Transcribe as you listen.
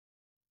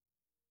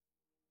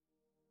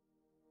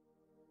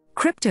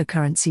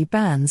cryptocurrency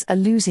bans are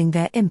losing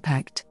their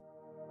impact.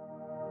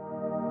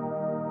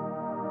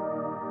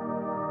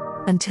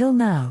 Until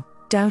now,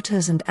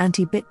 doubters and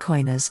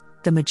anti-Bitcoiners,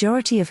 the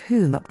majority of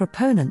whom are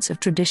proponents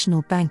of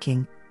traditional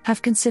banking,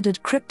 have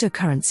considered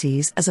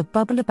cryptocurrencies as a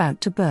bubble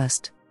about to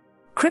burst.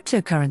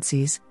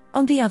 Cryptocurrencies,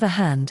 on the other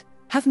hand,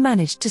 have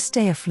managed to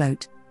stay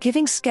afloat,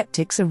 giving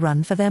skeptics a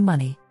run for their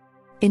money.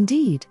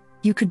 Indeed,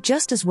 you could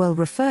just as well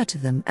refer to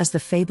them as the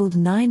fabled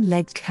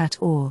nine-legged cat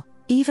or,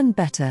 even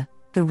better,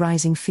 the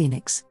rising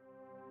phoenix.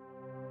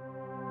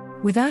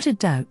 Without a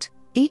doubt,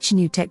 each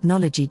new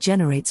technology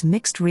generates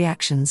mixed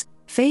reactions,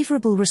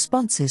 favorable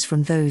responses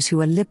from those who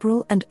are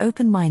liberal and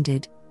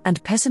open-minded,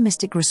 and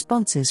pessimistic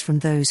responses from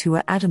those who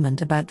are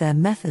adamant about their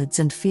methods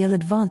and feel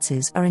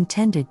advances are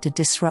intended to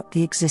disrupt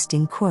the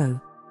existing quo.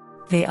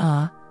 They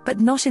are, but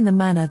not in the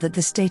manner that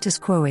the status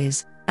quo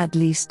is, at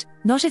least,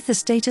 not if the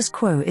status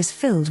quo is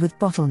filled with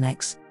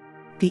bottlenecks.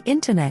 The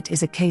internet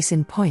is a case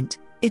in point.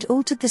 It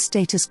altered the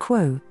status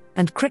quo,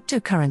 and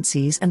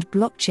cryptocurrencies and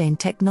blockchain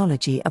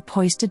technology are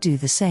poised to do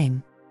the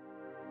same.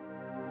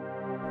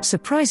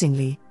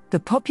 Surprisingly, the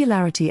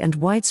popularity and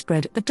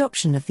widespread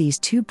adoption of these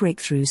two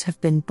breakthroughs have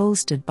been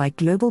bolstered by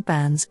global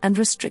bans and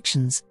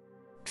restrictions.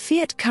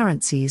 Fiat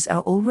currencies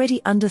are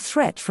already under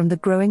threat from the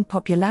growing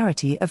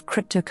popularity of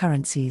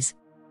cryptocurrencies.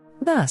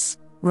 Thus,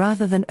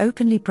 rather than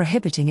openly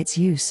prohibiting its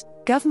use,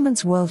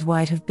 governments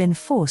worldwide have been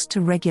forced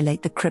to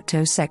regulate the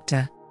crypto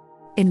sector.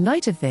 In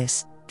light of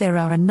this, there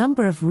are a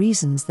number of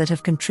reasons that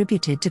have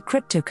contributed to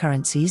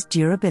cryptocurrencies'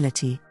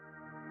 durability.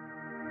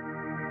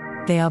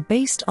 They are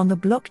based on the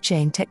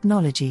blockchain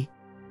technology.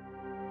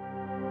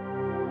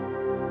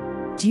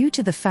 Due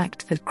to the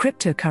fact that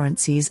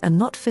cryptocurrencies are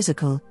not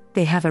physical,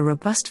 they have a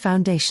robust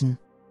foundation.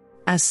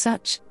 As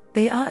such,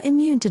 they are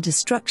immune to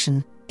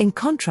destruction, in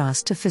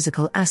contrast to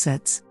physical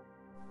assets.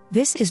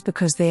 This is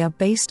because they are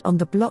based on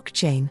the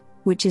blockchain,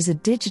 which is a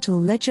digital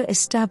ledger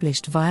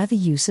established via the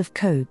use of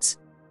codes.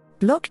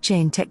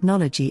 Blockchain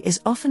technology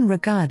is often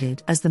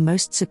regarded as the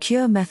most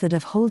secure method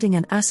of holding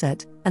an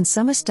asset, and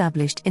some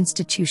established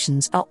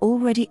institutions are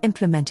already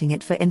implementing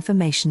it for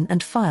information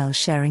and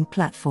file-sharing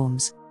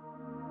platforms.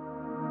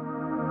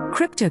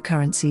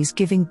 Cryptocurrencies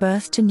giving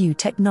birth to new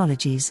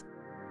technologies.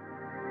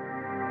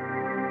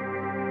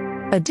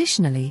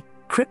 Additionally,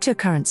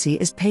 cryptocurrency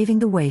is paving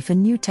the way for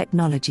new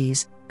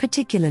technologies,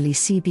 particularly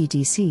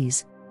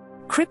CBDCs.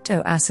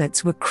 Crypto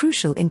assets were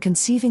crucial in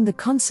conceiving the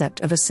concept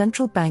of a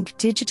central bank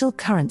digital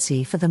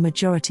currency for the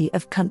majority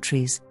of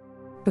countries.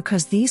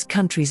 Because these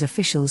countries'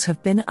 officials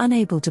have been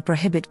unable to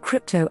prohibit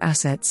crypto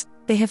assets,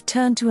 they have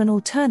turned to an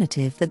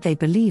alternative that they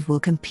believe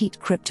will compete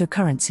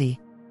cryptocurrency.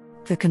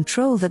 The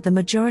control that the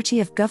majority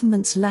of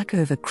governments lack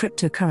over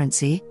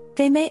cryptocurrency,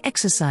 they may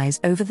exercise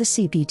over the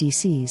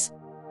CBDCs.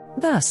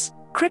 Thus,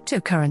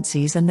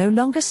 cryptocurrencies are no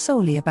longer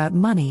solely about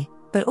money,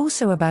 but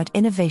also about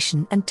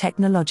innovation and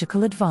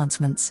technological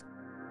advancements.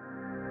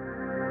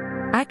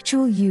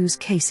 Actual use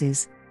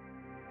cases.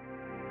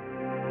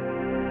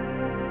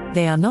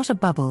 They are not a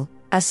bubble,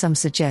 as some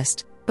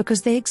suggest,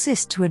 because they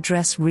exist to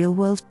address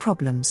real-world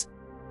problems.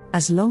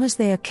 As long as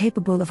they are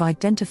capable of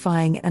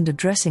identifying and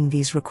addressing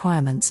these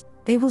requirements,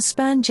 they will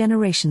span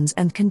generations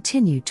and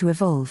continue to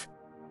evolve.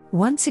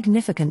 One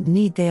significant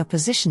need they are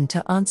positioned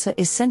to answer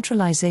is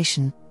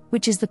centralization,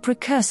 which is the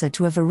precursor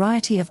to a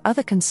variety of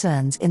other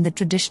concerns in the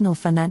traditional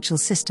financial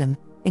system,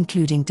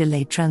 including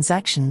delayed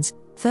transactions,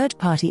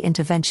 third-party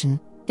intervention,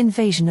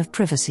 invasion of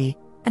privacy,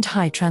 and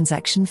high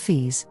transaction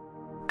fees.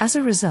 As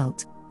a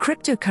result,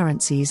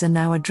 cryptocurrencies are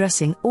now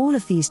addressing all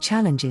of these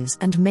challenges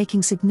and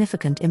making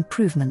significant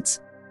improvements.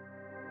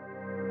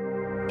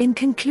 In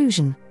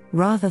conclusion,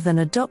 rather than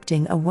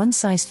adopting a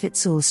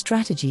one-size-fits-all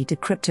strategy to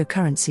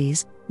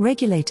cryptocurrencies,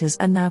 regulators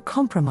are now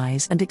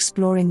compromising and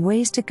exploring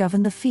ways to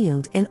govern the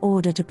field in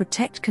order to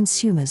protect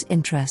consumers'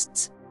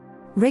 interests.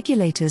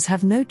 Regulators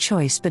have no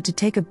choice but to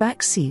take a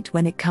back seat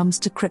when it comes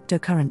to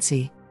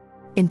cryptocurrency.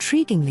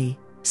 Intriguingly,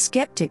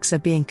 skeptics are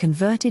being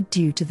converted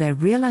due to their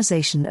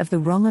realization of the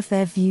wrong of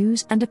their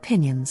views and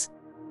opinions.